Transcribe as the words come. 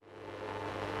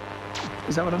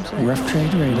Is that what I'm saying? Rough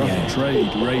Trade Radio. Rough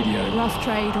Trade Radio. Rough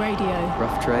Trade Radio.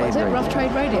 Rough Trade What is it? Radio. Rough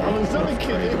Trade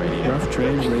Radio. Rough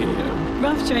Trade Radio.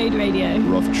 Rough Trade Radio.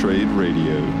 Rough Trade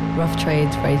Radio. Rough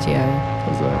Trade Radio.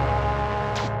 How's that?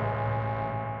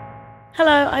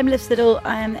 Hello, I'm Liv Siddle.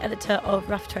 I am the editor of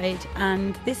Rough Trade,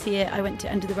 and this year I went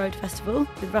to Under the Road Festival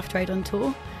with Rough Trade on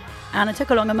tour, and I took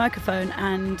along a microphone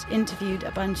and interviewed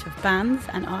a bunch of bands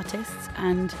and artists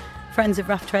and friends of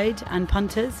Rough Trade and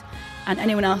punters and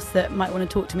anyone else that might want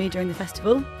to talk to me during the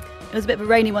festival. It was a bit of a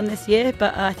rainy one this year,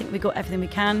 but I think we got everything we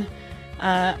can.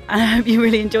 And I hope you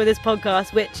really enjoy this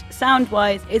podcast, which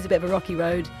sound-wise is a bit of a rocky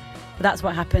road, but that's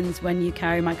what happens when you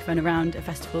carry a microphone around a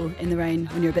festival in the rain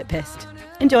when you're a bit pissed.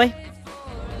 Enjoy.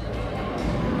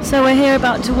 So we're here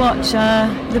about to watch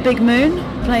The Big Moon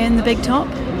play in the Big Top.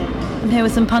 I'm here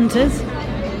with some punters.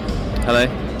 Hello,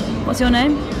 What's your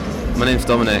name? my name's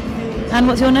Dominic. And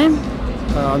what's your name?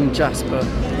 I'm Jasper.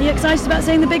 Are you excited about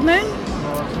seeing The Big Moon?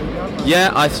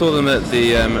 Yeah, I saw them at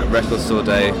the Record Store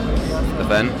Day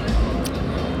event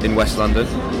in West London,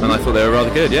 and I thought they were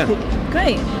rather good, yeah.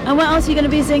 Great. And what else are you going to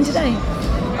be seeing today?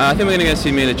 I think we're going to go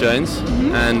see Mina Jones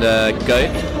and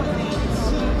Goat.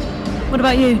 What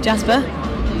about you, Jasper?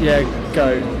 Yeah,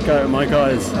 Goat, my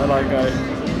guys. I like Goat.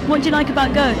 What do you like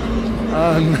about Goat?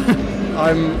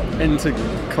 I'm into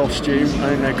costume. I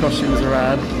think their costumes are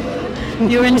rad.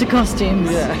 You're into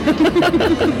costumes. Yeah.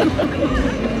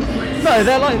 No,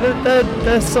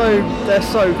 they're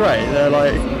so great. They're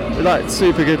like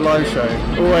super good live show.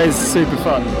 Always super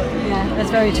fun. Yeah,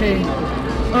 that's very true.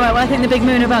 All right, well, I think The Big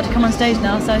Moon are about to come on stage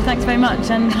now, so thanks very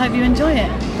much and hope you enjoy it.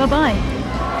 Bye-bye.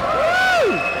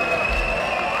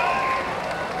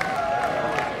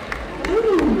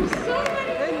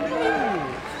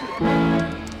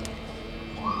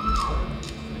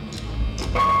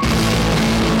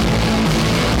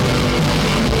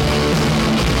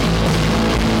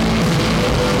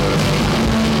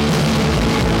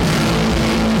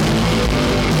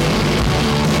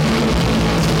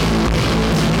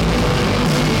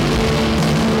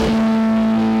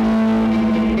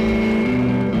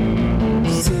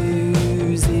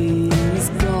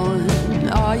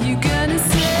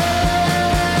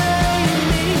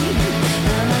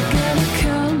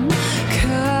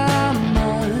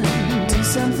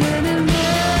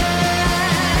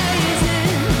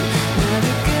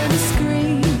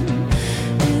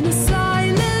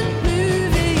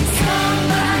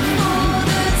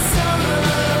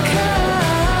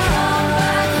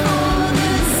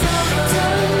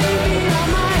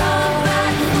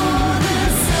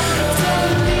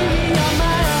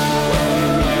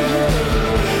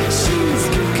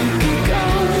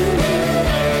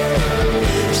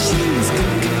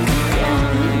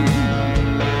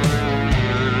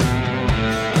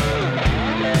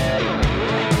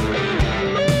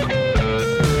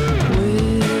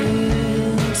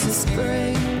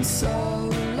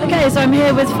 So I'm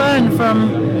here with Fern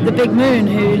from The Big Moon,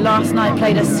 who last night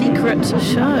played a secret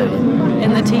show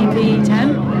in the TP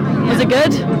tent. Was it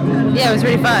good? Yeah, it was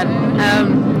really fun.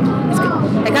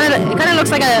 It kind of looks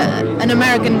like an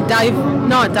American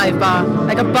not dive bar,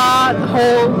 like a bar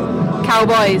hole,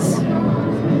 cowboys.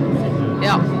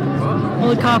 Yeah. All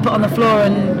the carpet on the floor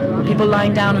and people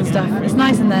lying down and stuff. It's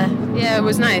nice in there. Yeah, it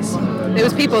was nice. There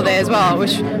was people there as well,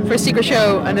 which for a secret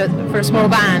show and for a small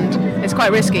band, it's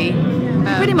quite risky.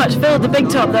 Pretty much filled the Big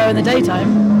Top though in the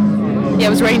daytime. Yeah, it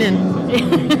was raining.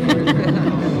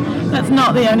 That's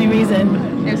not the only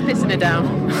reason. It was pissing it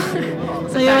down.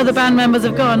 So your other band members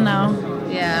have gone now?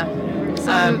 Yeah,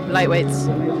 lightweights.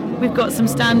 We've got some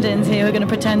stand-ins here who are going to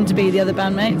pretend to be the other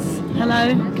bandmates.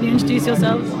 Hello, can you introduce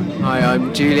yourselves? Hi,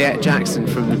 I'm Juliet Jackson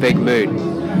from The Big Moon.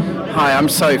 Hi, I'm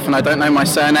Soph, and I don't know my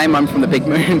surname. I'm from The Big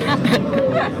Moon.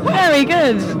 Very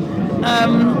good.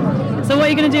 So what are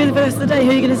you going to do the rest of the day?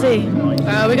 Who are you going to see?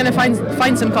 We're going to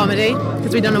find some comedy,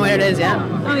 because we don't know where it is yet.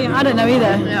 Oh yeah, I don't know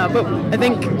either. Yeah, but I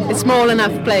think it's a small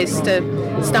enough place to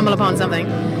stumble upon something.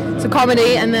 So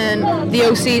comedy, and then the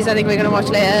OCs I think we're going to watch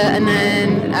later, and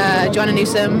then Joanna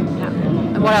Newsom. Yeah.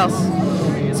 And what else?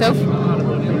 Soph?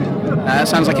 That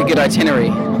sounds like a good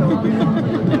itinerary.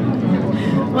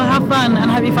 Well, have fun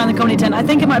and hope you find the comedy tent. I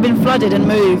think it might have been flooded and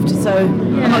moved, so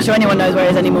I'm not sure anyone knows where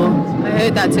it is anymore. I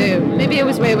heard that too. Maybe it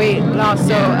was where we last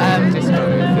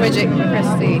saw Bridget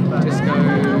Christie.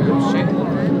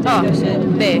 Oh,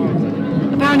 there.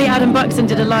 Apparently Adam Buxton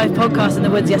did a live podcast in the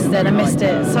woods yesterday and I missed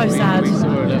it. So sad.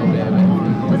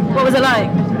 What was it like?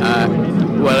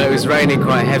 Well, it was raining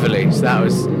quite heavily, so that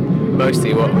was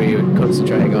mostly what we were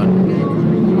concentrating on.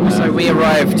 So we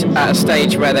arrived at a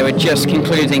stage where they were just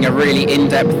concluding a really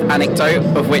in-depth anecdote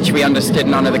of which we understood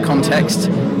none of the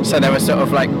context. So there were sort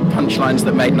of like punchlines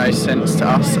that made no sense to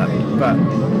us, but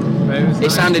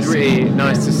it sounded really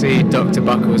nice to see Dr.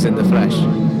 Buckles in the flesh.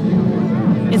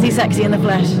 Is he sexy in the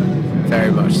flesh? very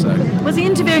much so. Was he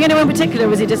interviewing anyone in particular, or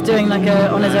was he just doing like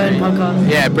on his own podcast?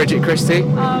 Yeah, Bridget Christie.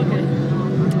 Oh, okay.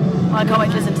 Well, I can't wait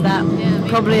to listen to that. Yeah,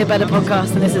 probably a better podcast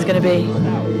than this is going to be.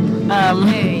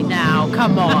 Hey, now,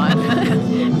 come on.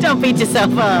 Don't beat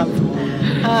yourself up.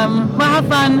 Well, have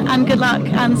fun and good luck,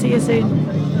 and see you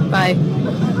soon. Bye.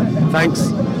 Thanks.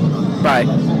 Bye.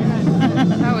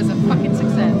 That was a fucking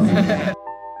success.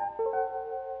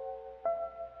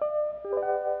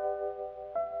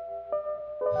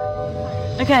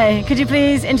 Okay, could you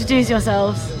please introduce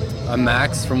yourselves? I'm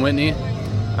Max from Whitney.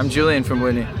 I'm Julian from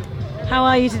Whitney. How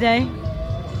are you today?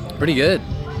 Pretty good.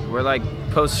 We're like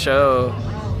post-show,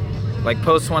 like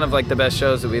post one of like the best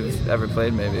shows that we've ever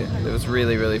played maybe. It was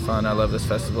really, really fun. I love this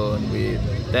festival and the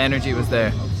energy was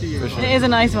there, for sure. It is a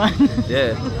nice one.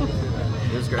 Yeah,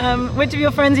 it was great. Which of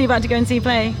your friends are you about to go and see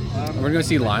play? We're going to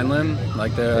see Lineland.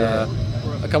 Like they're,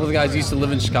 a couple of the guys used to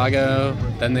live in Chicago,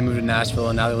 then they moved to Nashville,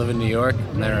 and now they live in New York,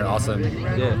 and they're awesome.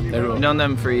 Yeah, we've known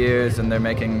them for years, and they're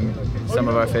making some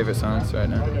of our favorite songs right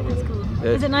now. That's cool.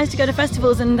 Yeah. Is it nice to go to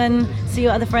festivals and then see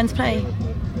your other friends play?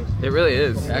 It really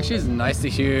is. Actually, it's nice to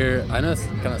hear, I know it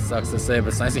kind of sucks to say, but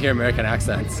it's nice to hear American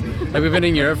accents. Like, we've been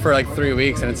in Europe for like 3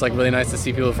 weeks, and it's like really nice to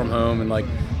see people from home and like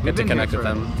get to connect with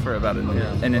them. For about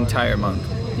an entire month.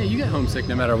 Yeah, you get homesick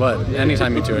no matter what,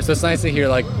 anytime you tour. So it's nice to hear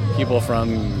like people from,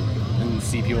 and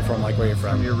see people from like where you're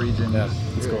from. Your region. Yeah,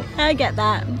 it's cool. I get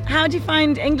that. How do you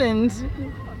find England?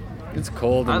 It's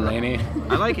cold and rainy.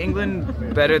 I like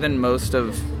England better than most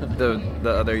of the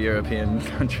other European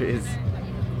countries.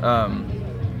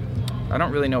 I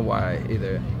don't really know why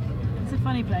either. It's a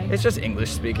funny place. It's just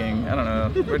English speaking. I don't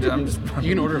know. I'm just You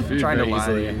can order food trying to very lie.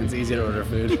 easily. It's easy to order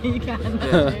food. You can.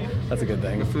 That's a good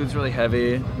thing. The food's really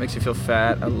heavy. Makes you feel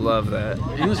fat. I love that.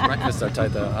 English breakfasts are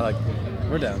tight though.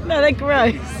 We're down. No, they're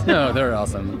gross. No, they're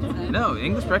awesome. No,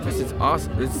 English breakfast is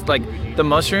awesome. It's like the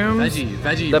mushrooms,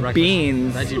 Veggie the breakfast.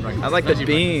 beans. Veggie breakfast. I like the Veggie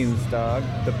beans, dog.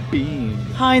 The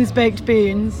beans. Heinz baked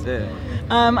beans. Yeah.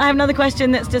 I have another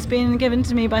question that's just been given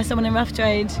to me by someone in Rough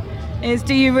Trade. Is,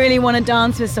 do you really want to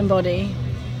dance with somebody?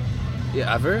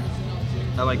 Yeah, ever?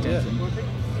 I like dancing.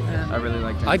 I really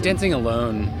like dancing. I like dancing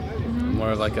alone.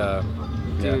 More of like a...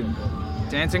 Dude,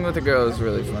 dancing with a girl is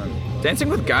really fun. Dancing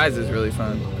with guys is really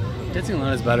fun. Dancing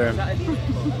alone is better.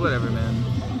 Whatever,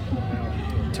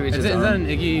 man. To each Is his that own. an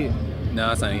Iggy... No,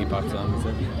 that's not an Iggy Pop song, is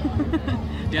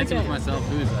it? Dancing with Myself,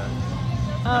 who is that?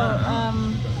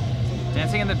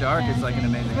 Dancing in the Dark is like an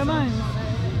amazing song.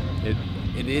 Ramones.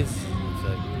 It is. It's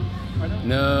like,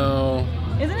 no...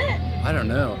 Isn't it? I don't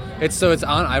know. It's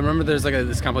on. I remember there's like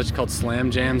this compilation called Slam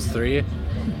Jams 3,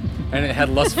 and it had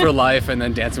Lust for Life and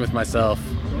then Dancing with Myself.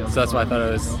 So that's why I thought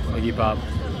it was Iggy Pop.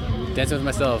 Dancing with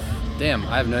Myself. Damn,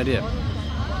 I have no idea.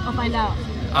 I'll find out.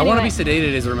 I Want to Be Anyway,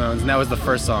 Sedated is Ramones, and that was the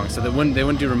first song. So they wouldn't do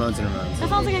Ramones and Ramones. that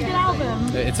sounds like a good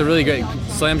album. It's a really great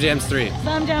Slam Jams 3.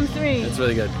 Slam Jam 3. It's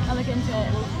really good. I'll look into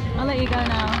it. I'll let you go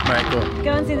now. All right, cool.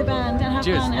 Go and see the band and have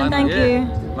Cheers. fun. And thank you.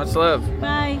 Much love.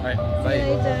 Bye. All right, See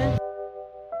you later.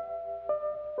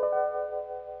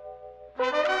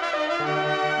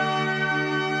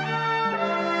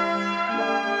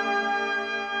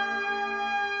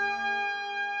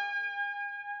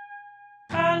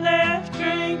 I left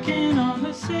drinking on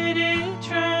the city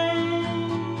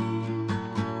train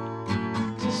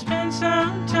to spend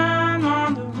some time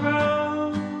on the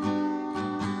road.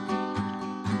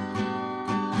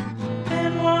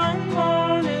 Then one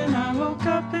morning I woke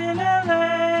up in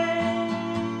LA,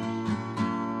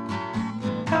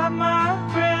 caught my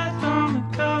breath on the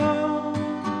coast.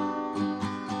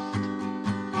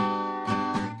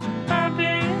 I've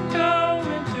been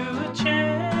going through a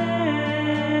change.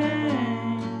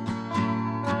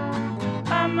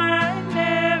 I might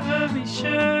never be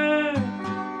sure.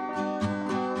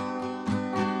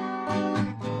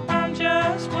 I'm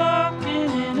just walking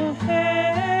in a haze.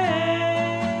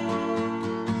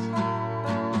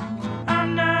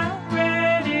 I'm not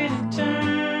ready to turn.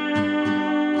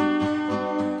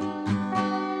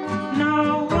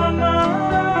 No woman.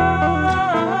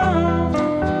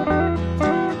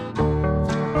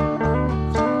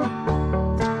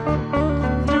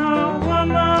 No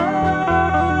woman.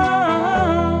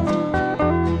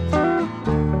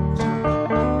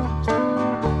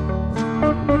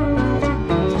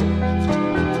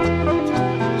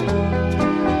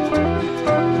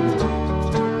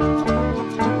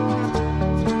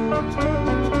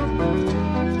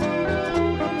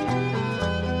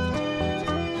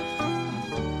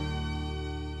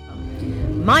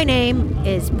 My name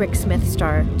is Brick Smith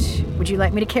Start. Would you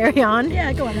like me to carry on?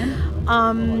 Yeah, go on then.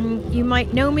 You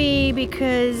might know me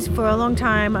because for a long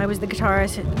time I was the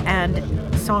guitarist and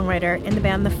songwriter in the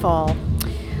band The Fall.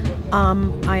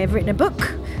 I have written a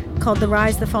book called The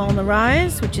Rise, The Fall, and The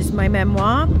Rise, which is my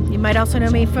memoir. You might also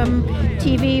know me from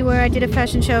TV, where I did a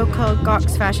fashion show called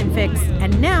Gawk's Fashion Fix,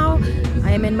 and now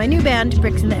I am in my new band,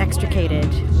 Bricks and the Extricated.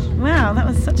 Wow, that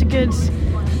was such a good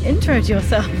intro to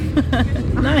yourself.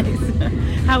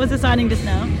 Nice. How was the signing just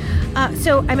now?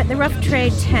 So I'm at the Rough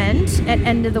Trade tent at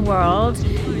End of the World,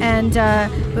 and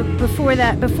before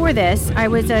this, I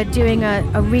was doing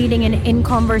a reading and in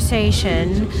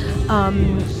conversation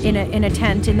in a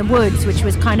tent in the woods, which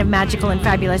was kind of magical and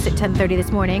fabulous at 10:30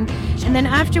 this morning. And then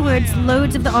afterwards,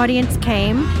 loads of the audience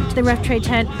came to the Rough Trade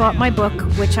tent, bought my book,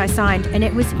 which I signed, and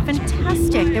it was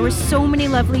fantastic. There were so many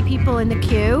lovely people in the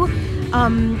queue,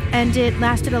 and it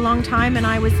lasted a long time, and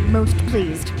I was most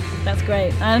pleased. That's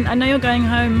great. And I know you're going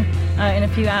home in a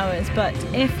few hours, but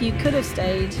if you could have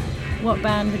stayed, what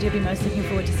band would you be most looking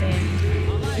forward to seeing?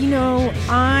 You know,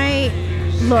 I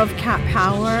love Cat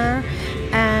Power,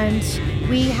 and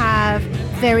we have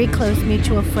very close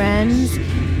mutual friends,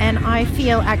 and I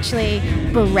feel actually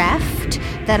bereft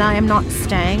that I am not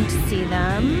staying to see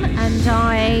them,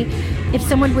 and if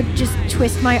someone would just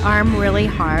twist my arm really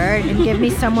hard and give me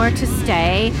somewhere to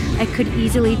stay, I could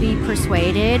easily be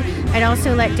persuaded. I'd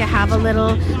also like to have a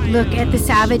little look at the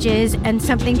Savages, and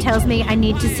something tells me I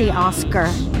need to see Oscar.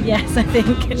 Yes, I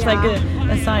think it's like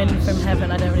a sign from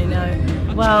heaven. I don't really know.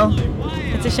 Well,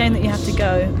 it's a shame that you have to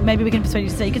go. Maybe we can persuade you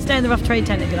to stay. You could stay in the Rough Trade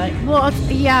tent if you like. Well,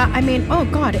 yeah, I mean, oh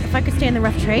God, if I could stay in the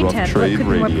Rough Trade tent, what could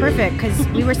be more perfect? Because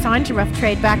we were signed to Rough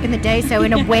Trade back in the day, so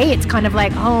in a way it's kind of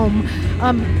like home.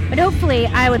 But hopefully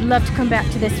I would love to come back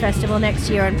to this festival next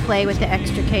year and play with the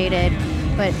Extricated,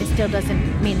 but it still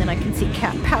doesn't mean that I can see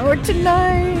Cat Power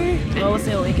tonight. Well, we'll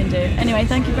see what we can do. Anyway,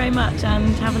 thank you very much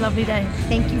and have a lovely day.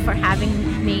 Thank you for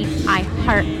having me. I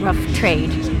heart Rough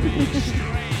Trade.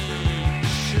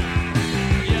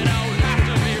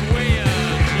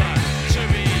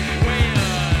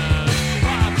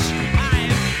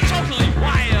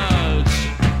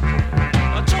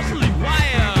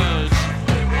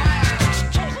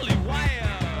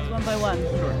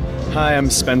 Hi, I'm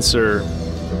Spencer.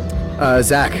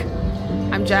 Zach.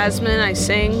 I'm Jasmine, I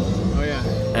sing. Oh yeah.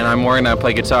 And I'm Morgan, I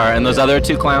play guitar. And those other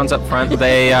two clowns up front,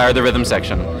 they are the rhythm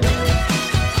section.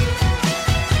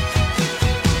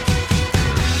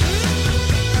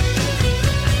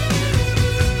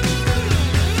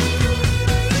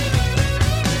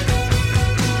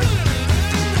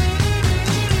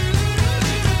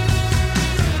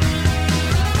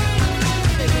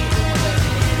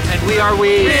 And we are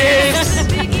we.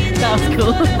 That was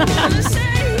cool.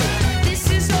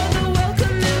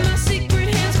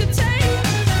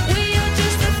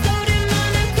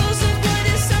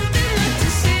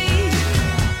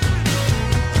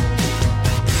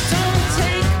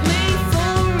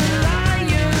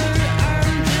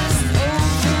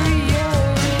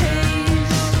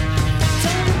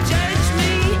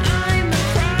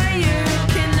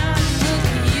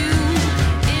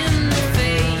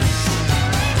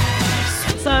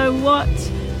 What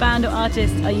band or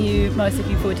artist are you most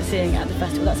looking forward to seeing at the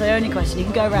festival? That's the only question. You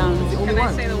can go around. Can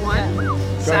I say the one?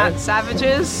 Yeah.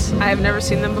 Savages. I have never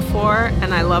seen them before,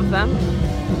 and I love them.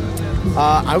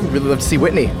 I would really love to see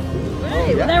Whitney.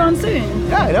 Right, yeah. They're on soon.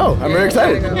 Yeah, I know. I'm very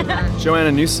excited.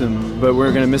 Joanna Newsom, but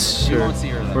we're gonna miss her. You won't see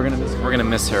her, though. We're gonna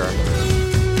miss her.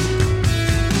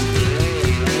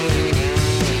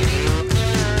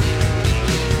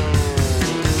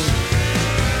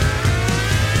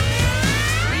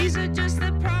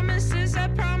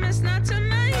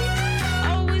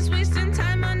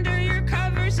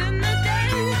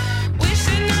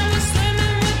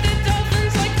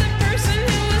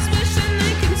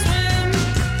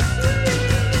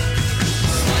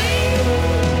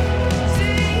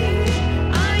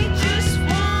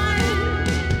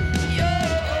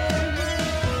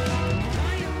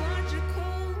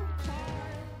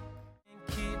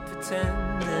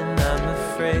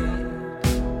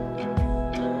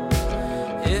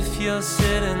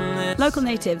 Local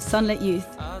natives, Sunlit Youth.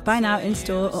 Buy now in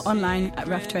store or online at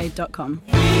roughtrade.com.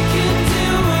 I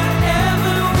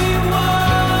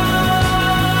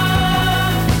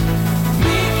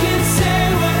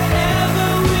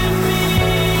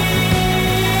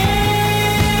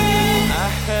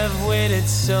have waited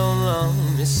so long,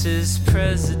 Mrs.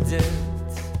 President.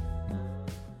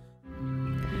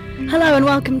 Hello and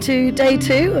welcome to day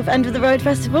 2 of End of the Road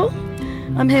Festival.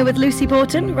 I'm here with Lucy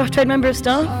Porton, Rough Trade Member of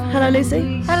Staff. Hello,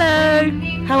 Lucy. Hello.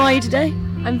 How are you today?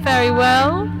 I'm very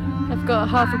well. I've got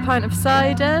half a pint of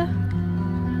cider.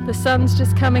 The sun's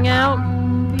just coming out.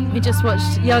 We just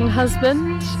watched Young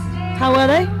Husband. How were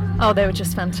they? Oh, they were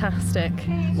just fantastic.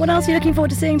 What else are you looking forward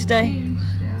to seeing today?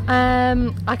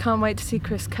 I can't wait to see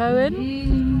Chris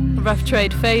Cohen, a Rough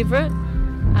Trade favourite,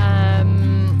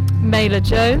 Mela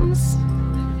Jones,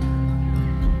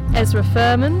 Ezra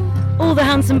Furman. All the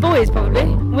handsome boys, probably.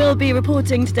 We'll be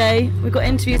reporting today. We've got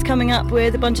interviews coming up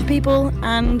with a bunch of people,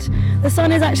 and the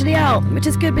sun is actually out, which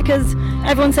is good because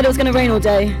everyone said it was going to rain all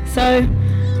day. So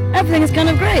everything is kind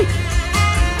of great.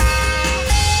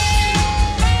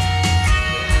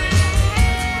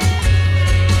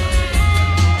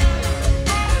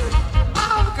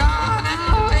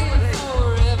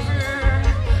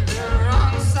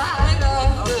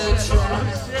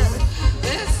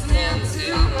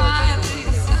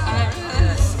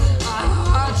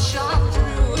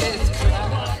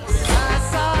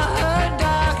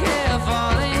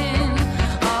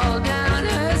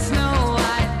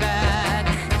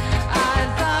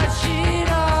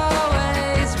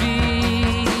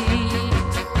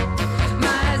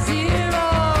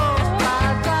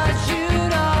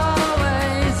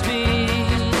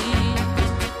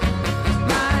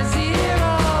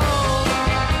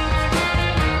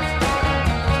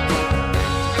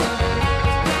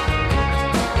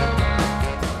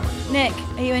 Nick,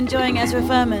 are you enjoying Ezra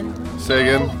Furman? Say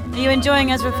again? Are you enjoying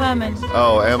Ezra Furman?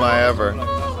 Oh, am I ever?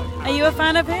 Are you a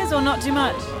fan of his or not too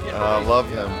much? I love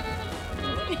him.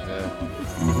 Yeah.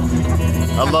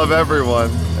 I love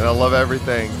everyone, and I love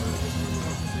everything.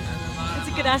 It's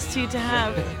a good attitude to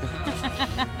have.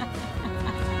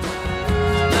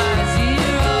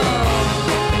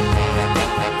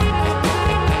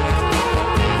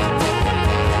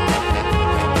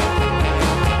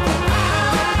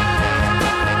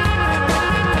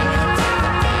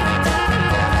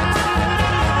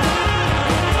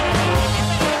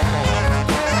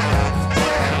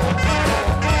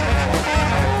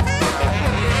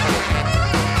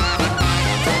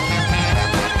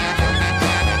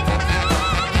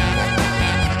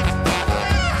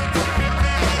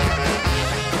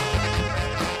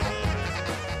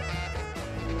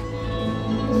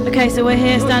 Okay, so we're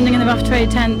here standing in the Rough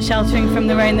Trade tent, sheltering from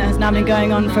the rain that has now been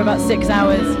going on for about 6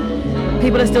 hours.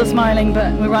 People are still smiling,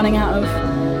 but we're running out of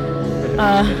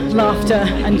laughter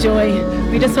and joy.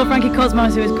 We just saw Frankie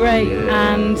Cosmos, who was great,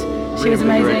 and she was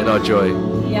amazing. Great in our joy,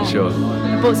 yeah. Sure.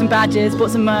 We bought some badges, bought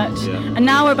some merch, and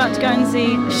now we're about to go and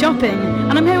see shopping.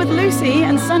 And I'm here with Lucy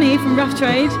and Sunny from Rough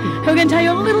Trade, who are going to tell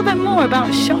you a little bit more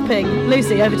about shopping.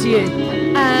 Lucy, over to you.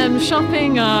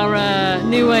 Shopping are a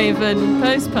new wave and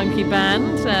post-punky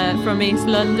band from East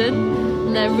London.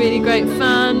 And they're really great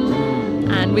fun,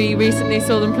 and we recently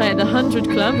saw them play at the 100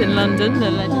 Club in London, the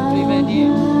legendary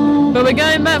venue. But we're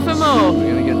going back for more.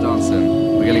 We're going to get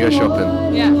dancing. We're going to go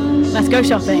shopping. Yeah. Let's go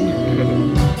shopping.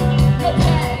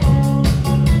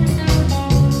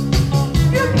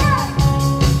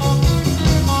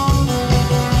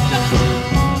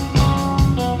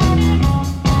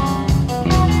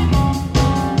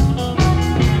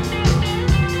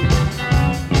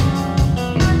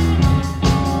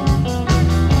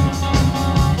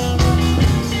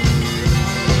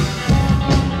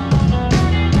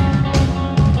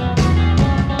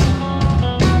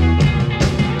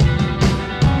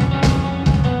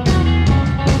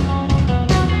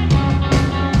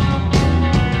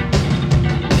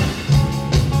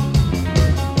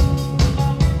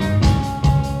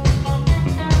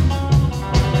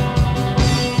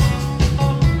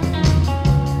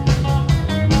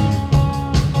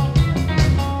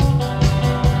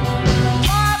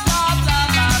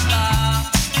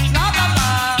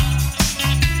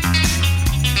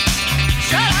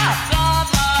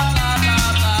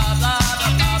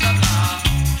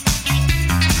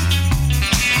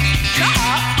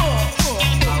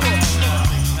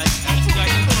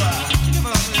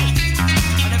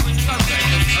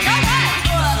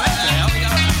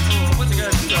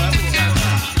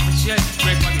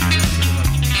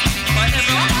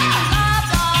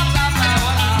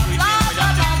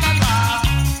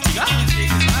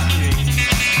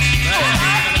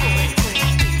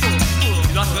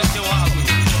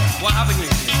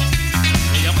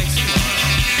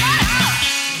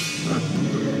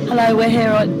 Hello, we're here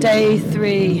at day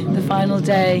 3, the final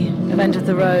day of End of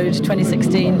the Road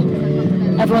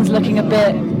 2016. Everyone's looking a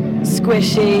bit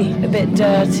squishy, a bit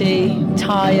dirty,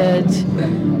 tired.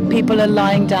 People are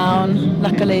lying down,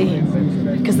 luckily,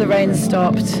 because the rain's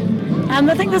stopped.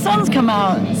 And I think the sun's come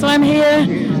out. So I'm here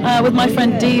with my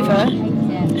friend Diva,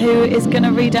 who is going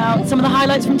to read out some of the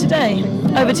highlights from today.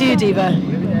 Over to you, Diva.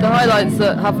 The highlights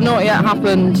that have not yet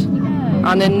happened,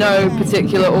 and in no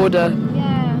particular order,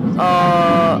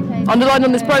 are underlined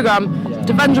on this programme.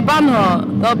 Devendra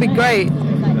Banhart, that'll be great.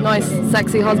 nice,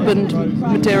 sexy husband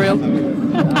material.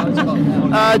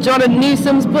 John and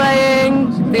Newsom's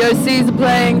playing, the OCs are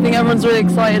playing, I think everyone's really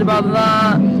excited about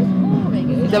that.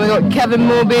 Then we got Kevin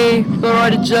Morby, Bill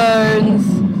Ryder Jones,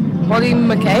 Holly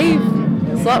McCabe,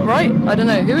 is that right? I don't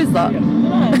know, who is that?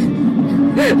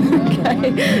 Okay.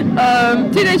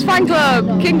 Teenage Fan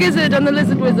Club, King Gizzard and the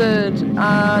Lizard Wizard,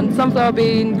 and Sunflower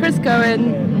Bean, Chris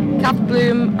Cohen, Kath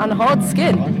Bloom, and Hard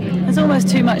Skin. There's almost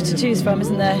too much to choose from,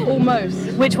 isn't there?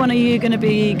 Almost. Which one are you going to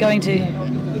be going to?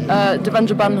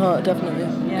 Devendra Banhart, definitely.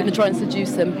 I'm going to try and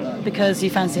seduce him. Because you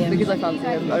fancy him? Because I fancy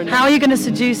him. Only. How are you going to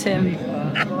seduce him?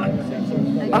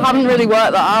 I haven't really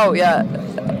worked that out yet.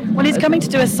 Well, he's coming to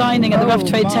do a signing at the Rough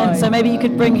Trade tent, so maybe you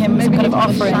could bring him some kind of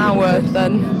offering. Shower,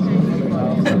 then.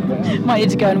 Might need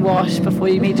to go and wash before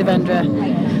you meet Devendra.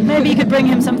 Maybe you could bring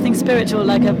him something spiritual,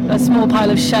 like a small pile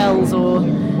of shells or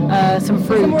some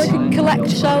fruit. Somewhere I can collect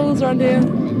shells around here.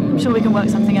 I'm sure we can work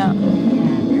something out.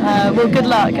 Well, good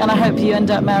luck, and I hope you end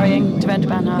up marrying Devendra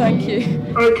Banhart. Thank you.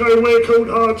 Okay, we're called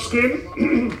Hard Skin.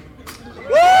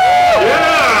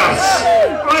 Yes!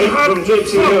 I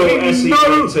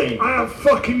have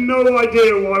fucking no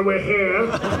idea why we're here.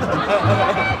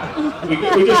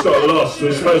 we just got lost. We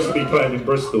were supposed to be playing in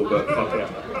Bristol, but fuck it.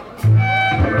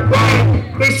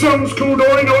 Right, this song's called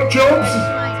Oi Not Jobs.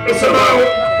 It's about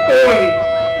Oi.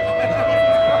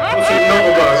 What's it not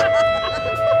about?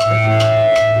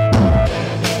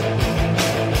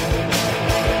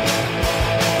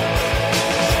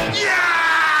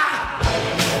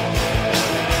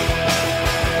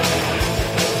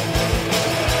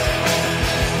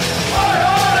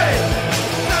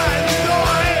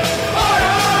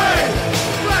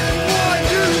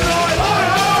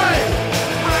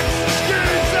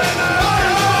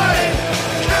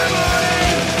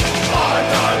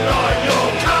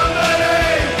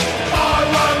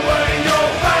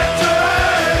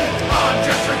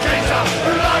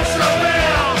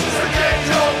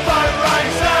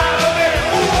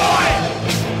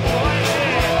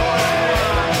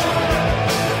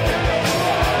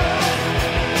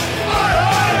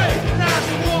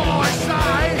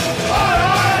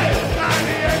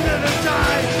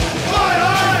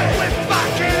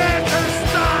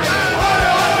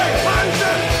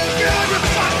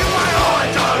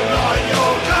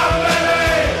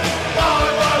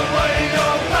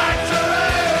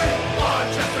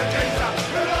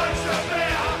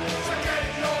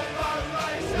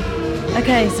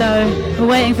 Okay, so we're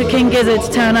waiting for King Gizzard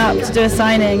to turn up to do a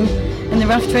signing in the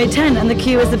Rough Trade tent, and the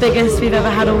queue is the biggest we've ever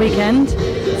had all weekend.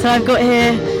 So I've got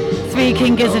here 3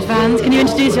 King Gizzard fans. Can you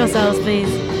introduce yourselves, please?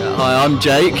 Hi, I'm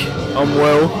Jake. I'm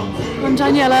Will. I'm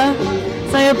Daniela.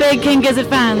 So you're big King Gizzard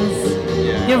fans?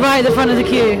 Yeah. You're right at the front of the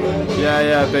queue?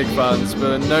 Yeah, big fans,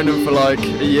 but known them for like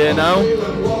a year now.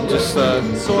 Just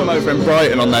saw them over in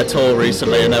Brighton on their tour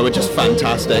recently, and they were just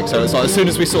fantastic. So it's like as soon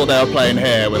as we saw they were playing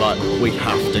here, we're like, we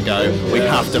have to go. We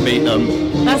have to meet them.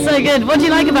 That's so good. What do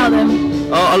you like about them?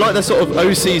 I like their sort of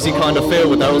OCs-y kind of feel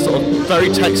with their sort of very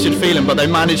textured feeling, but they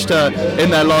managed to, in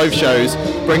their live shows,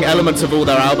 bring elements of all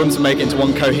their albums and make it into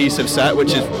one cohesive set,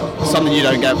 which is something you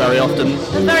don't get very often.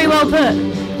 That's very well put.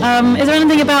 Is there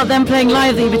anything about them playing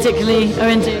live that you particularly are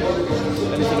into?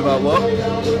 Anything about what?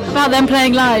 About them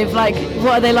playing live, like,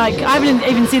 what are they like? I haven't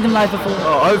even seen them live before.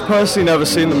 Oh, I've personally never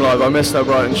seen them live. I missed their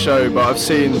Brighton show, but I've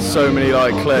seen so many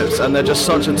like clips, and they're just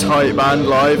such a tight band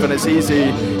live, and it's easy.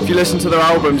 If you listen to their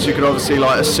albums, you could obviously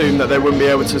like assume that they wouldn't be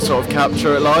able to sort of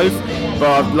capture it live,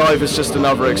 but live is just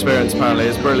another experience. Apparently,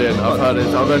 it's brilliant. I've heard it.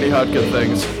 I've only heard good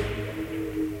things.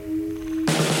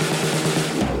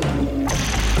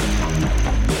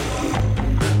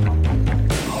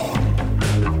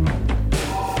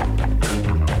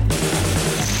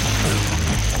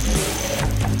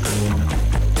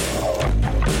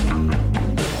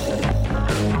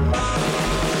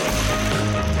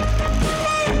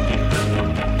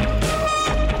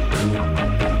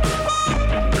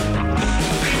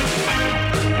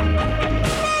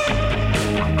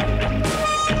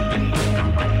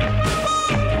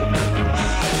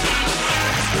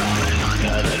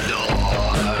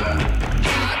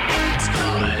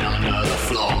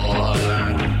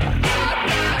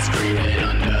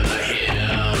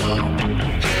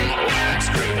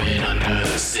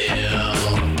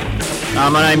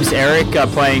 My name's Eric,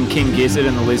 playing King Gizzard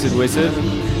and the Lizard Wizard.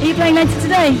 Are you playing later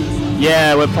today?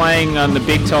 Yeah, we're playing on the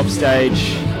Big Top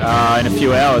stage in a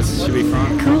few hours. Should be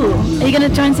fun. Cool. Are you going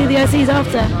to try and see the OCs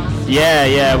after?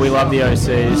 Yeah, we love the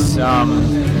OCs.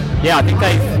 Yeah, I think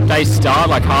they start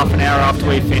like half an hour after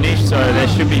we finish, so there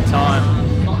should be time.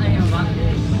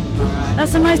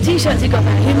 That's some nice t-shirts you got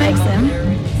there. Who makes them?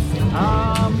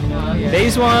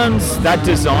 These ones, that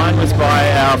design was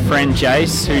by our friend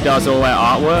Jace, who does all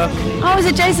our artwork. Oh, is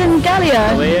it Jason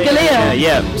Gallia?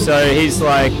 Yeah. So he's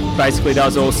like basically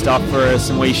does all stuff for us,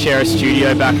 and we share a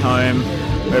studio back home.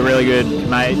 We're really good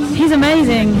mates. He's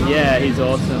amazing. Yeah, he's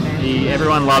awesome.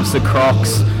 Everyone loves the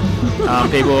Crocs.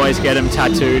 People always get them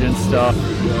tattooed and stuff.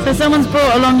 So someone's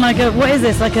brought along like what is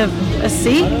this? Like a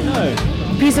seat? I don't know.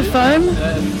 Piece of foam?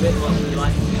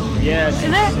 Yeah. Is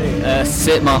it?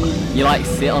 Sit, Mark. You like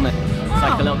sit on it. It's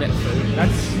like a little bit of food.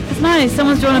 It's nice.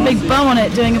 Someone's drawn a big bow on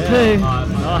it doing a poo.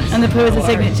 Nice. And the poo is a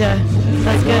signature.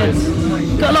 That's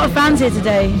good. Got a lot of fans here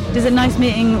today. Is it nice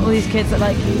meeting all these kids that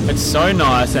like you? It's so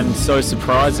nice and so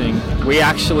surprising. We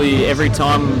actually, every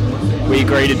time we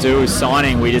agree to do a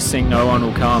signing, we just think no one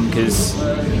will come because,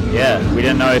 we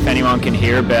don't know if anyone can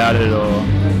hear about it, or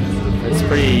it's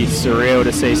pretty surreal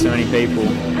to see so many people.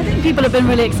 I think people have been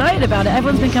really excited about it.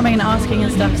 Everyone's been coming and asking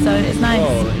and stuff, so it's nice.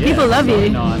 Oh, yeah, People love really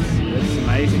you. Nice. It's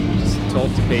amazing. You just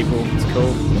talk to people. It's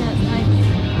cool. Yeah, it's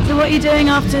nice. So what are you doing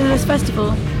after this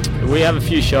festival? We have a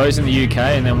few shows in the UK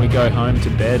and then we go home to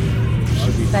bed.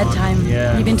 Should be fun. Bedtime.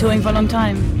 Yeah. You've been touring for a long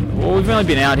time. Well, we've only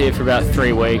been out here for about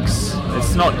 3 weeks.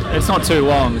 It's not too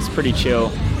long. It's pretty chill.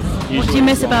 What do you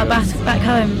miss about back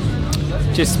home?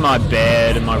 Just my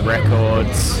bed and my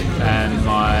records and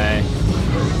my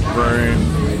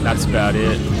room. That's about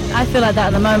it. I feel like that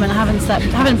at the moment. I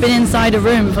haven't been inside a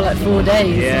room for like 4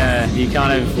 days. Yeah, you you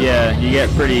get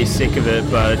pretty sick of it,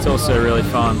 but it's also really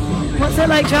fun. What's it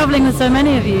like traveling with so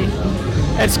many of you?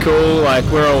 It's cool. Like,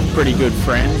 we're all pretty good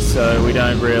friends, so we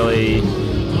don't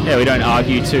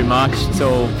argue too much. It's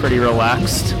all pretty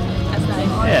relaxed. That's nice.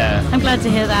 Yeah. I'm glad to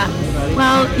hear that.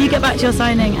 Well, you get back to your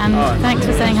signing, and thanks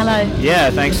for saying hello. Yeah,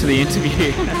 thanks for the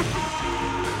interview.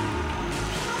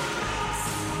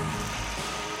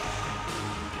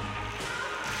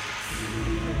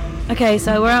 Okay,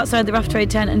 so we're outside the Rough Trade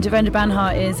tent, and Devendra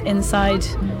Banhart is inside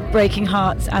Breaking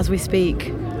Hearts as we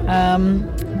speak.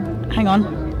 Hang on.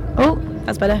 Oh,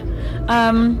 that's better.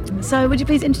 So would you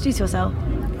please introduce yourself?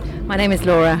 My name is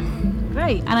Laura.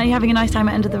 Great. And are you having a nice time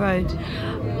at End of the Road?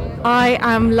 I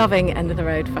am loving End of the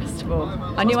Road Festival.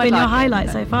 What's been your highlight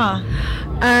so far?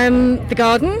 The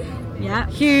Garden. Yeah.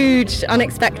 Huge,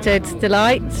 unexpected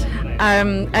delight.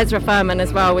 Ezra Furman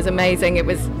as well was amazing. It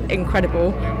was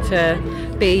incredible to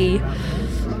be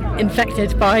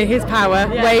infected by his power.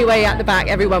 Yeah. Way at the back.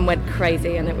 Everyone went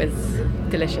crazy and it was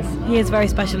delicious. He is very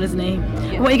special, isn't he?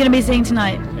 Yeah. What are you going to be seeing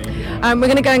tonight? We're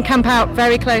going to go and camp out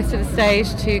very close to the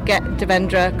stage to get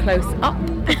Devendra close up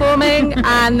performing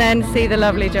and then see the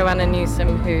lovely Joanna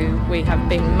Newsom, who we have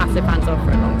been massive fans of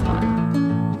for a long time.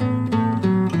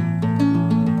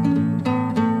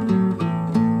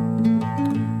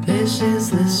 This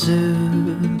is the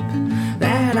soup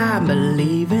that I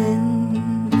believe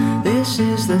in. This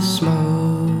is the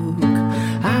smoke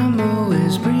I'm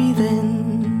always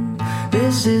breathing.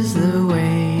 This is the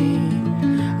way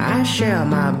I share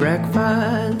my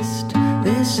breakfast.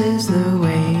 This is the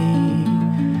way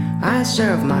I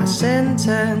serve my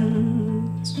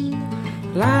sentence.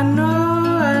 I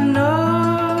know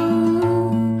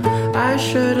I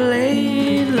should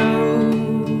lay low.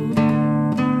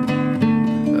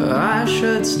 I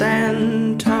should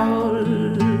stand tall.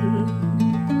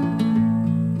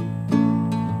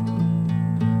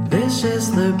 This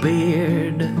is the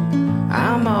beard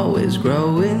I'm always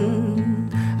growing.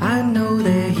 I know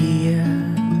they're here.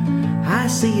 I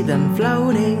see them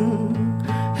floating.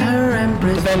 Her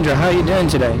empress. Devendra, how are you doing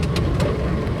today?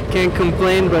 Can't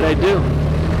complain, but I do.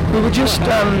 We were just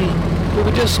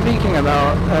speaking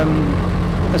about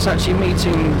us actually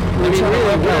meeting.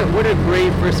 What a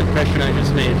great first impression I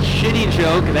just made. Shitty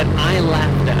joke that I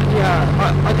laughed at.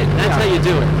 Yeah, I did. That's how you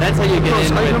do it. That's how you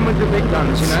get in. Even with the big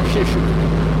guns, you know.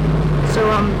 So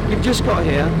you've just got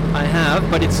here. I have,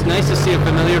 but it's nice to see a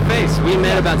familiar face. We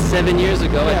met about 7 years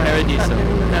ago at Paradiso.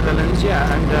 In the Netherlands,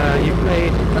 yeah, and you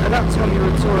played. At that time, you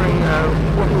were touring.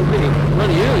 What Will Be?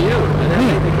 Well, you. And then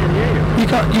they can hear you.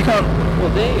 You can't.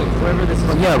 Well, Dave, whoever this is.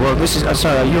 Well, yeah, well, this is.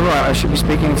 Sorry, you're right. I should be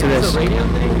speaking to this. Is this a radio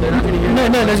thing? They're not going to hear you.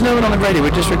 No, there's no one on the radio.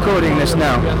 We're just recording this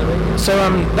now. So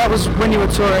that was when you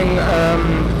were touring.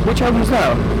 Which album was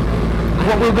that?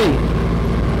 What Will Be?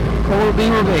 What Will Be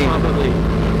will be. Probably.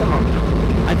 Come on.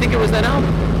 I think it was that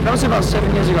album. That was about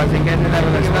 7 years ago, I think, in the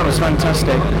Netherlands. That was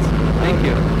fantastic. Thank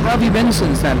you. How have you been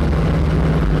since then?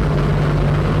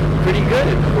 Pretty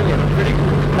good. Brilliant. Pretty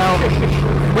good. Now,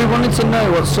 we wanted to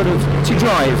know what sort of... Do you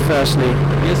drive, firstly?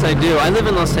 Yes, I do. I live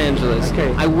in Los Angeles.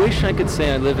 Okay. I wish I could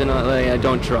say I live in LA. I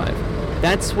don't drive.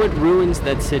 That's what ruins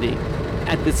that city.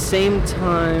 At the same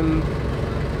time,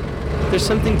 there's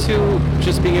something to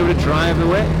just being able to drive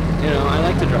away. You know, I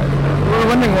like to drive. We were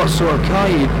wondering what sort of car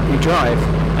you drive.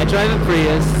 I drive a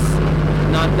Prius,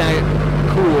 not that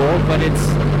cool, but it's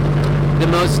the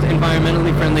most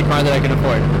environmentally friendly car that I can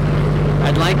afford.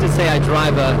 I'd like to say I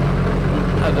drive a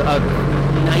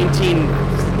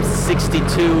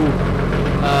 1962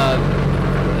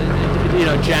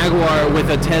 Jaguar with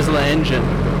a Tesla engine.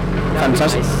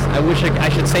 Fantastic. Nice. I wish I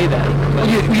should say that. Well,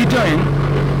 you don't.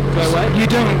 Do I what? You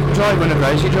don't drive one of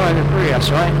those. You drive a Prius,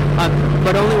 right?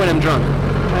 But only when I'm drunk.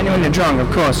 Only when you're drunk,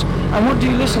 of course. And what do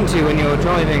you listen to when you're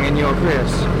driving in your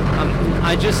Prius?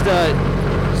 I just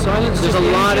silence. There's a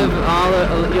lot of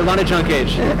junk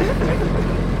age.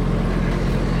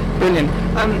 Brilliant.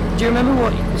 Do you remember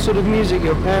what sort of music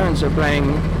your parents are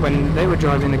playing when they were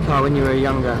driving the car when you were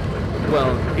younger?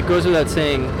 Well, it goes without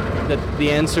saying that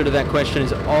the answer to that question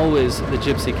is always the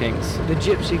Gypsy Kings. The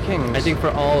Gypsy Kings? I think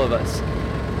for all of us.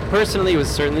 Personally, it was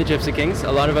certainly Gypsy Kings,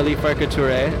 a lot of Ali Farka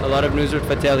Touré, a lot of Nusrat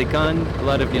Fateh Ali Khan, a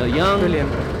lot of Neil Young.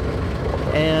 Brilliant.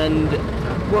 And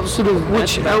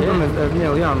which album of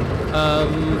Neil Young?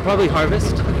 Probably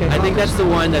Harvest. Okay, I think that's the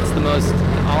one that's the most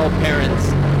all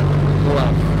parents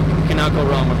love. You cannot go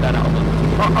wrong with that album.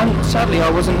 Sadly, I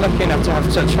wasn't lucky enough to have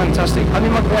such fantastic... I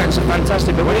mean, my parents are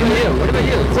fantastic, but What about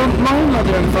you? Well, my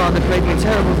mother and father played me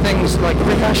terrible things like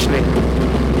Rick Ashley.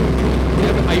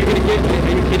 Yeah, are you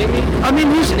kidding me? I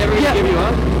mean, he's never gonna give you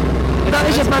up? That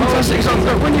is a fantastic song,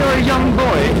 but when you're a young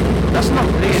boy, that's not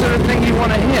the sort of thing you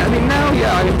want to hear. I mean, now,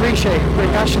 yeah, I appreciate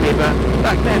Rick Ashley, but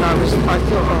back then I thought,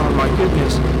 oh my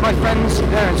goodness. My friends'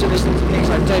 parents are listening to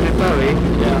things like David Bowie,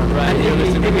 right,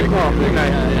 and Iggy Pop,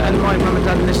 and my mum and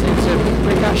dad are listening to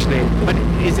Rick Ashley. But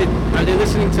are they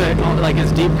listening to like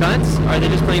his deep cuts? Or are they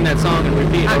just playing that song and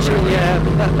repeat? Actually, yeah,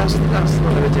 but that's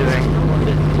what they were doing.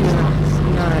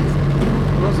 No,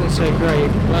 it wasn't so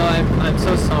great. Well, I'm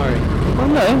so sorry. Well,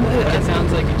 no. But it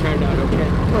sounds like it turned out okay.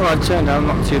 Well, it turned out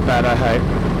not too bad, I hope.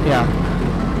 Yeah.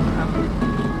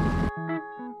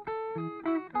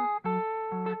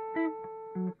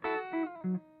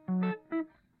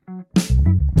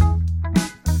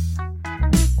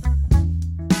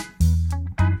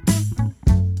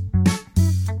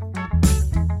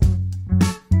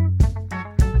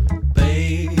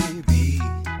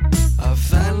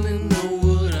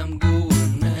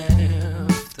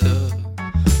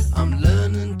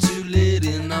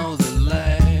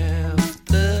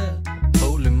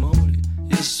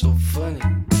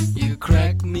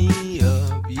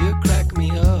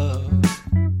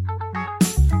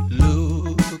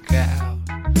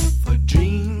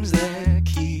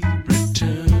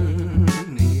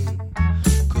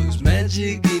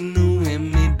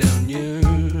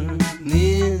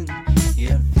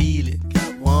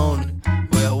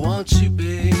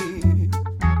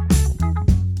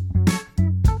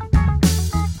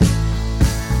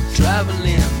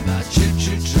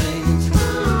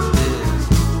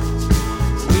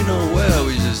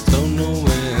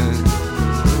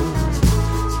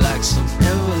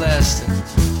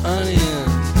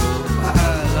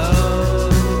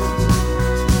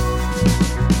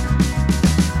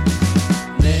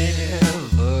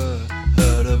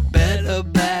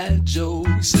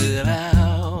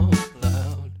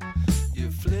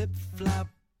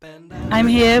 I'm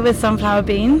here with Sunflower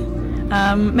Bean.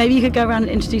 Maybe you could go around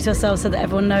and introduce yourself so that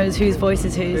everyone knows whose voice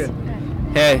is whose.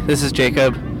 Hey, this is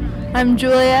Jacob. I'm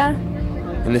Julia.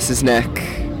 And this is Nick.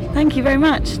 Thank you very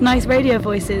much. Nice radio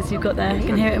voices you've got there. I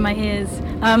can hear it in my ears.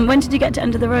 When did you get to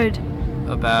End of the Road?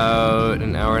 About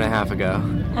an hour and a half ago.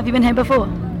 Have you been here before?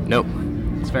 Nope.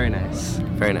 It's very nice.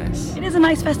 Very nice. It is a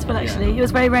nice festival, actually. It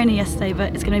was very rainy yesterday,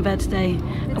 but it's going to be better today.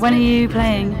 When are you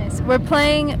playing? We're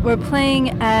playing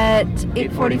at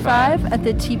 8:45 at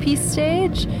the TP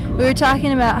stage. We were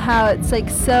talking about how it's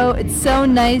so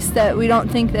nice that we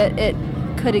don't think that it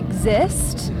could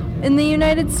exist in the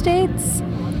United States.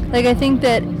 Like, I think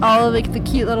that all of the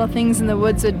cute little things in the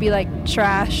woods would be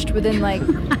trashed within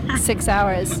 6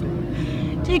 hours.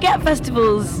 Do you get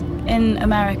festivals in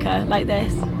America like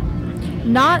this?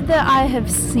 Not that I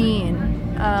have seen.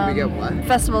 Do we get what?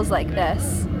 Festivals like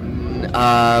this.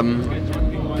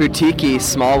 Boutique-y,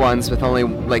 small ones with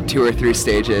only 2 or 3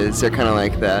 stages. They're kind of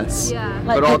like this. Yeah.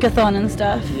 Like Pickathon and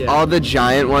stuff. Yeah. All the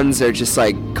giant ones are just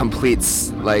complete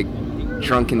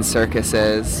drunken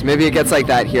circuses. Maybe it gets like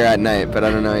that here at night, but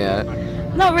I don't know yet.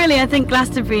 Not really. I think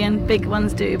Glastonbury and big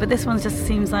ones do, but this one just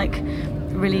seems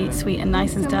really sweet and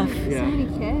nice and stuff. So many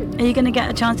kids. Are you going to get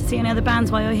a chance to see any other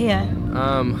bands while you're here?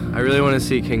 I really want to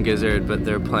see King Gizzard, but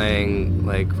they're playing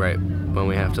right when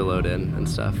we have to load in and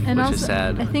stuff, And which also, is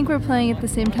sad. I think we're playing at the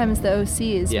same time as the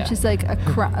OCs, Yeah. which is like a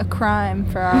crime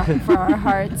for our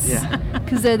hearts. Yeah.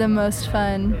 Because they're the most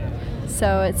fun.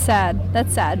 So it's sad.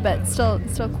 That's sad, but still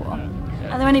cool.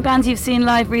 Are there any bands you've seen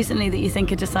live recently that you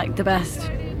think are just like the best?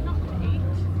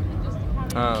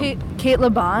 Kate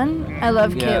LeBon. I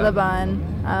love Kate Yeah. LeBon.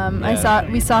 Yeah.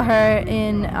 We saw her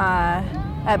in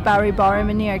at Bowery Ballroom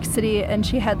in New York City, and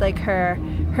she had like her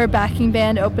backing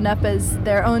band open up as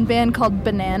their own band called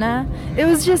Banana. It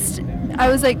was just, I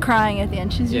was like crying at the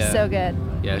end. She's just so good.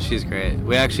 Yeah, she's great.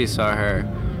 We actually saw her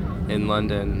in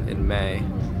London in May.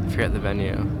 I forget the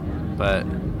venue, but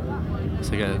it's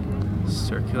like a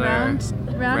circular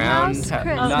Roundhouse? ha-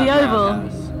 Chris? not the Oval.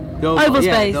 Roundhouse. The Oval. Oval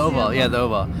yeah, Space. The Oval. Yeah, the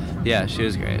Oval. Yeah, she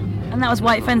was great. And that was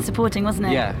White Fence supporting, wasn't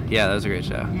it? Yeah, that was a great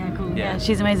show. Yeah, cool. Yeah,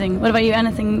 she's amazing. What about you?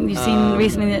 Anything you've seen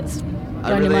recently that's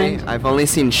blown your mind? I've only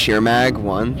seen Sheer Mag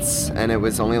once, and it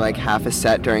was only like half a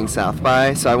set during South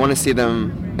by, so I want to see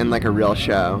them in like a real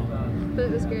show. But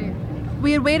it was great.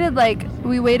 We waited like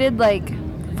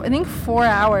I think 4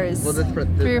 hours. Well,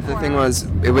 3 or 4 The thing hours.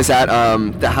 was, it was at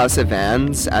the House of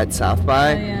Vans at South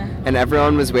by, and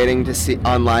everyone was waiting to see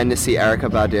online to see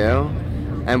Erykah Badu,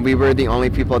 and we were the only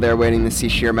people there waiting to see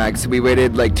Sheer Mag. So we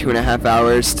waited like 2.5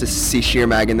 hours to see Sheer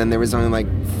Mag, and then there was only like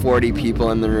 40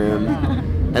 people in the room,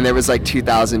 and there was like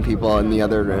 2,000 people in the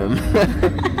other room.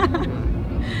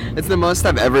 It's the most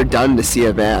I've ever done to see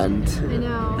a band. I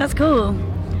know. That's cool.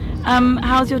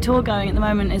 How's your tour going at the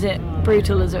moment? Is it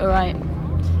brutal? Is it alright?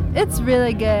 It's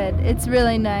really good. It's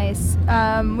really nice.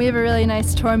 We have a really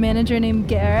nice tour manager named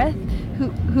Gareth,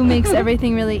 who makes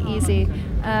everything really easy.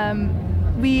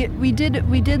 We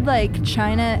did like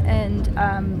China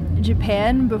and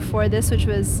Japan before this, which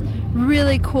was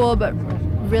really cool, but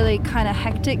really kind of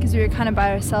hectic because we were kind of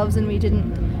by ourselves and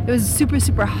it was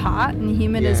super hot and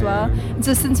humid as well. And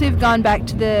so since we've gone back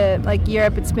to the like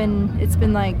Europe, it's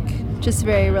been like just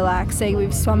very relaxing.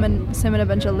 We've swum in a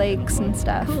bunch of lakes and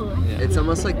stuff. It's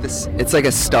almost like this. It's like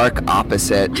a stark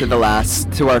opposite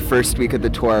to our first week of the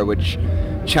tour, which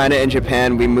China and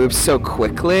Japan, we moved so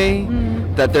quickly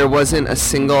that there wasn't a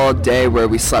single day where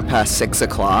we slept past 6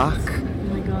 o'clock.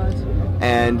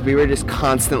 And we were just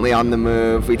constantly on the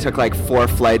move. We took like 4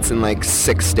 flights in like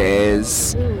 6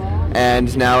 days.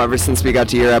 And now, ever since we got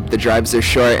to Europe, the drives are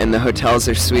short and the hotels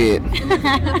are sweet.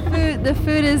 The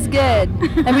food is good,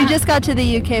 and we just got to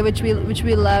the UK, which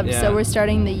we loved. Yeah. So we're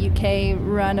starting the UK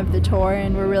run of the tour,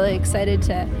 and we're really excited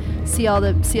to see all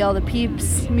the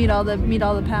peeps, meet all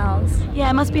the pals. Yeah,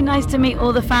 it must be nice to meet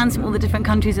all the fans from all the different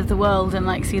countries of the world and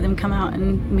like see them come out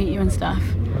and meet you and stuff.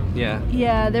 Yeah.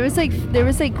 Yeah, there was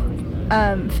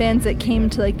fans that came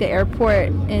to like the airport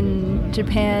in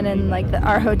Japan and like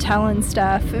our hotel and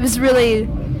stuff. It was really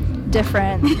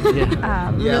different.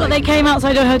 Well, they came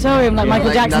outside a hotel room like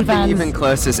Michael Jackson nothing fans. even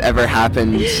close has ever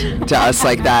happened to us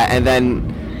like that. And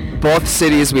then both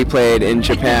cities we played in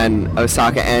Japan,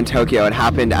 Osaka and Tokyo, it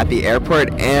happened at the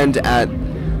airport and at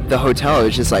the hotel. It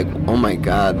was just like, oh my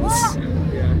god, this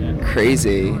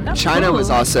crazy. China was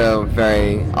also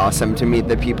very awesome to meet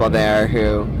the people there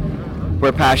who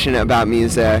were passionate about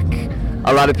music.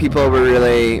 A lot of people were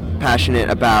really passionate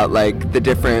about like the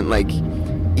different like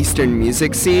Eastern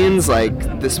music scenes.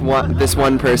 Like this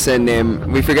one person named,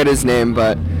 we forget his name,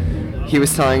 but he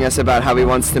was telling us about how he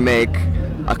wants to make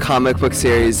a comic book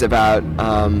series about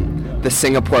the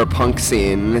Singapore punk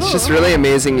scene. And it's just really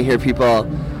amazing to hear people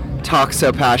talk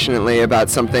so passionately about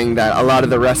something that a lot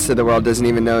of the rest of the world doesn't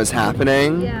even know is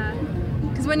happening. Yeah.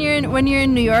 Because when you're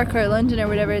in New York or London or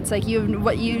whatever, it's like you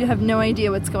have no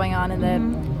idea what's going on in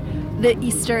the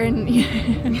Eastern,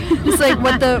 just like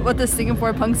what the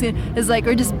Singapore punk scene is like,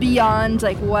 or just beyond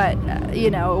like what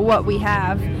we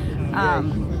have.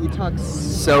 He talks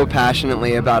so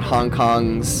passionately about about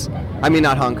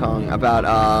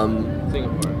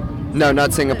Singapore. No,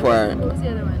 not Singapore. What was the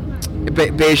other one?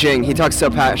 Beijing. He talks so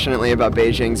passionately about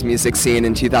Beijing's music scene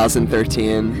in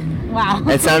 2013. Wow.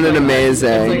 It sounded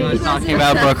amazing. It's like we're talking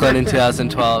about Brooklyn in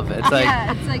 2012. It's like,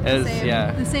 it's like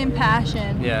the same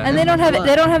passion. Yeah. And they don't have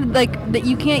like that.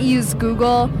 You can't use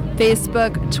Google,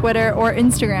 Facebook, Twitter, or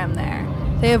Instagram there.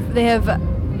 They have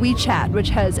WeChat, which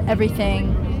has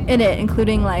everything in it,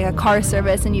 including like a car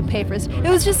service, and you pay for it. It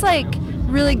was just like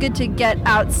really good to get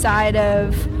outside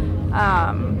of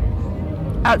our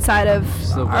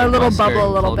little bubble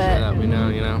a little bit. That we know,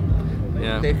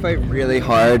 Yeah. They fight really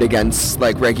hard against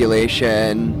like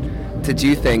regulation to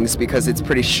do things because it's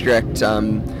pretty strict.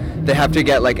 They have to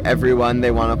get like everyone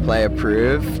they want to play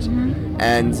approved,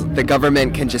 and the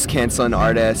government can just cancel an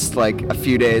artist like a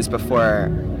few days before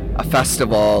a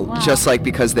festival Wow. just like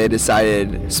because they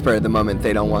decided spur of the moment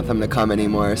they don't want them to come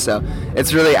anymore. So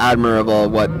it's really admirable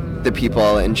what the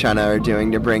people in China are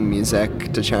doing to bring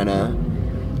music to China.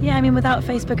 Yeah, I mean, without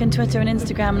Facebook and Twitter and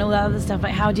Instagram and all that other stuff,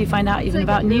 like, how do you find out even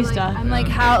about new stuff? I'm like,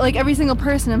 how? Like every single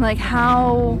person, I'm like,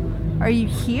 how are you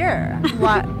here?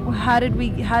 What? How did we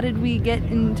get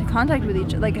into contact with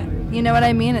each other? Like, you know what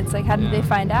I mean? It's like, how did they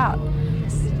find out?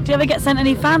 Do you ever get sent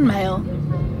any fan mail?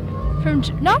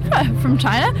 Not from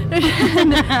China.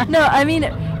 No, I mean,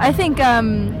 I think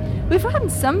we've gotten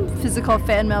some physical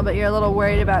fan mail, but you're a little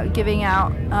worried about giving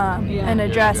out an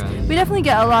address. address. We definitely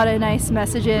get a lot of nice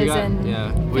messages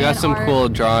We got some art. cool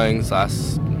drawings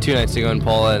last 2 nights ago in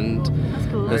Poland.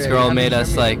 cool. This Oh, yeah, girl you made haven't us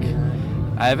shown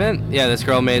like, this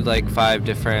girl made like 5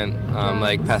 different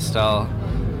like pastel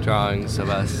drawings of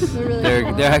us. They're really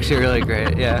cool. They're actually really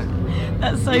great. Yeah.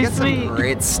 That's so We got sweet. some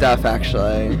great stuff,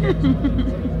 actually.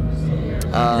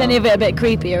 Is any of it a bit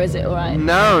creepy, or is it all right?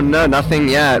 No, nothing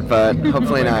yet, but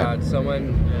hopefully Oh my not.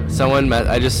 God,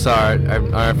 I just saw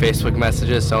on our Facebook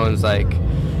messages, someone's like,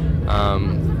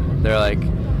 they're like,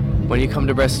 when you come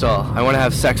to Bristol, I want to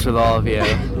have sex with all of you.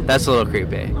 That's a little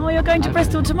creepy. Oh, you're going to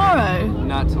Bristol tomorrow?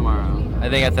 Not tomorrow. I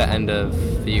think at the end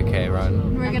of the UK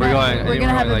run. We're gonna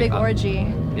have a big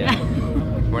orgy. Yeah.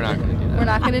 We're not gonna do that. We're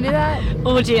not gonna do that.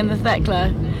 Orgy in the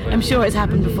Thekla. I'm sure it's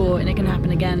happened before, and it can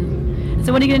happen again.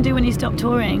 So what are you going to do when you stop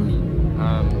touring?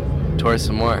 Tour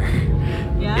some more.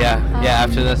 Yeah?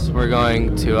 After this, we're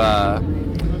going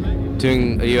to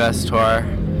doing a U.S. tour,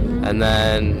 and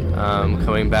then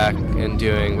coming back and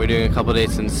we're doing a couple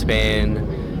dates in Spain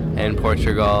and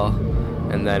Portugal,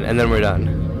 and then we're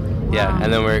done. Yeah,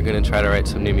 and then we're gonna try to write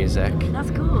some new music. That's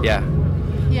cool. Yeah.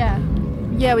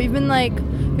 Yeah, we've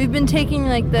been taking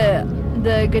like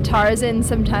the guitars in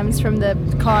sometimes from the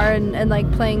car and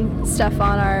like playing stuff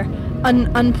on our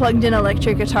unplugged in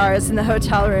electric guitars in the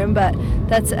hotel room, but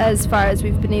that's as far as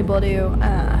we've been able to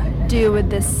do with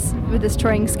this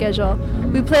touring schedule.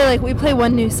 We play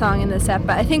one new song in the set,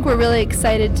 but I think we're really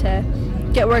excited to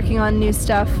get working on new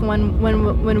stuff when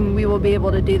we will be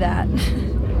able to do that.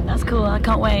 That's cool. I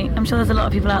can't wait. I'm sure there's a lot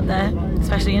of people out there,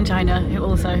 especially in China, who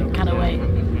also cannot wait.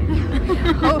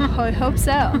 I hope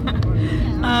so.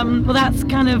 Well, that's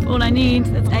kind of all I need.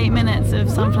 That's 8 minutes of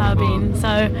Sunflower Bean.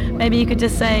 So maybe you could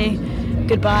just say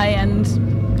goodbye and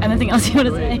anything else you want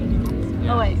to say.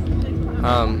 Oh wait.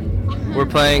 We're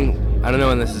playing. I don't know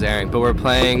when this is airing, but we're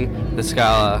playing the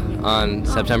Scala on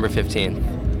September 15th.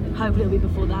 Hopefully it'll be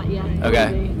before that. Yeah.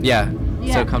 Okay. Yeah.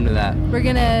 So come to that. We're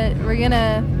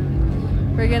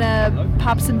gonna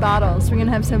pop some bottles. We're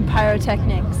gonna have some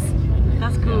pyrotechnics.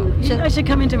 That's cool. You guys should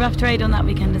come into Rough Trade on that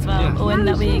weekend as well, or in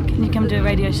that week, and you come to a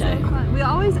radio show. We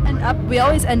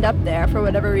always end up there for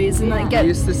whatever reason. Like We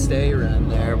used to stay around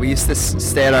there. We used to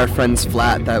stay at our friend's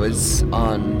flat that was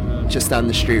just down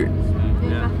the street.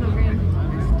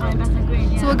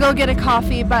 So we'll go get a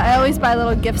coffee, but I always buy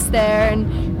little gifts there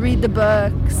and read the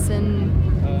books and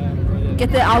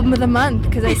get the album of the month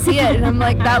because I see it and I'm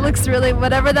like, that looks really,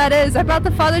 whatever that is. I bought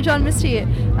the Father John Misty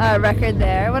record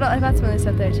there. I bought some other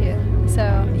stuff there too.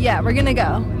 So yeah, we're gonna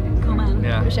go. Cool, man.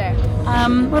 Yeah. For sure.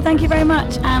 Well, thank you very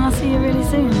much, and I'll see you really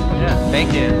soon. Yeah.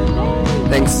 Thank you.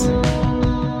 Thanks.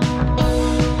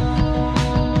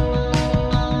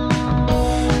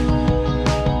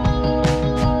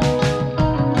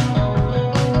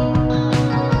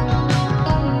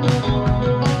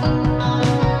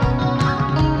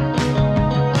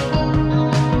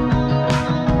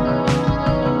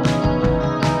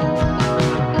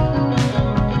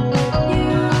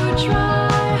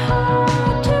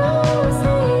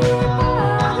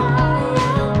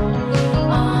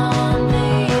 On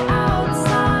the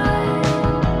outside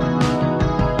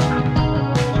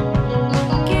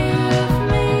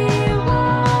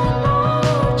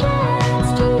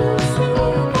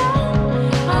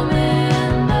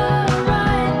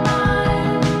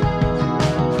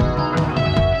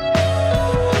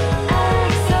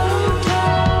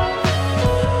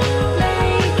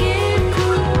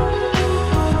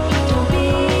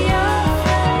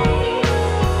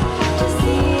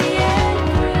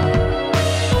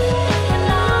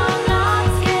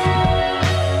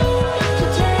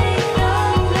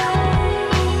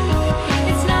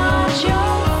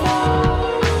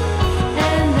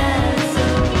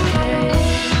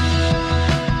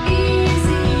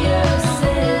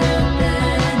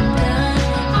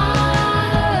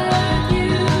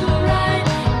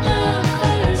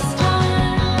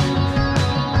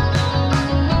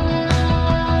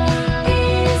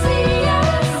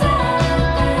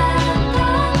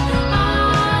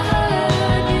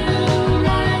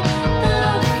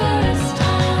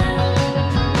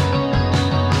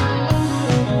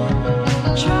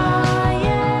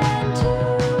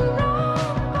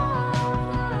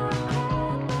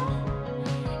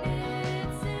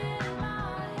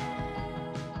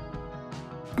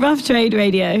Rough Trade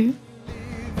Radio.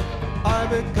 I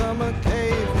become a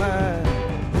caveman,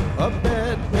 a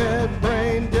bed,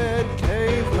 brain dead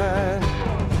caveman.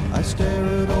 I stare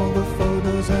at all the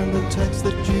photos and the texts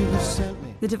that you have sent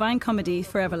me. The Divine Comedy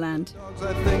Foreverland.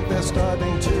 I think they're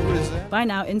starting to resent. Buy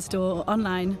now in store or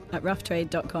online at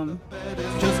roughtrade.com.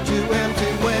 It's just too empty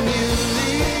when you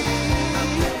leave.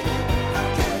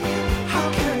 How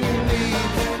can you leave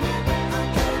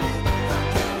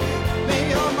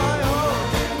me on my own?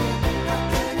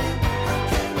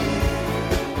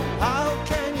 How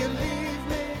can you leave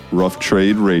me? Rough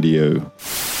Trade Radio.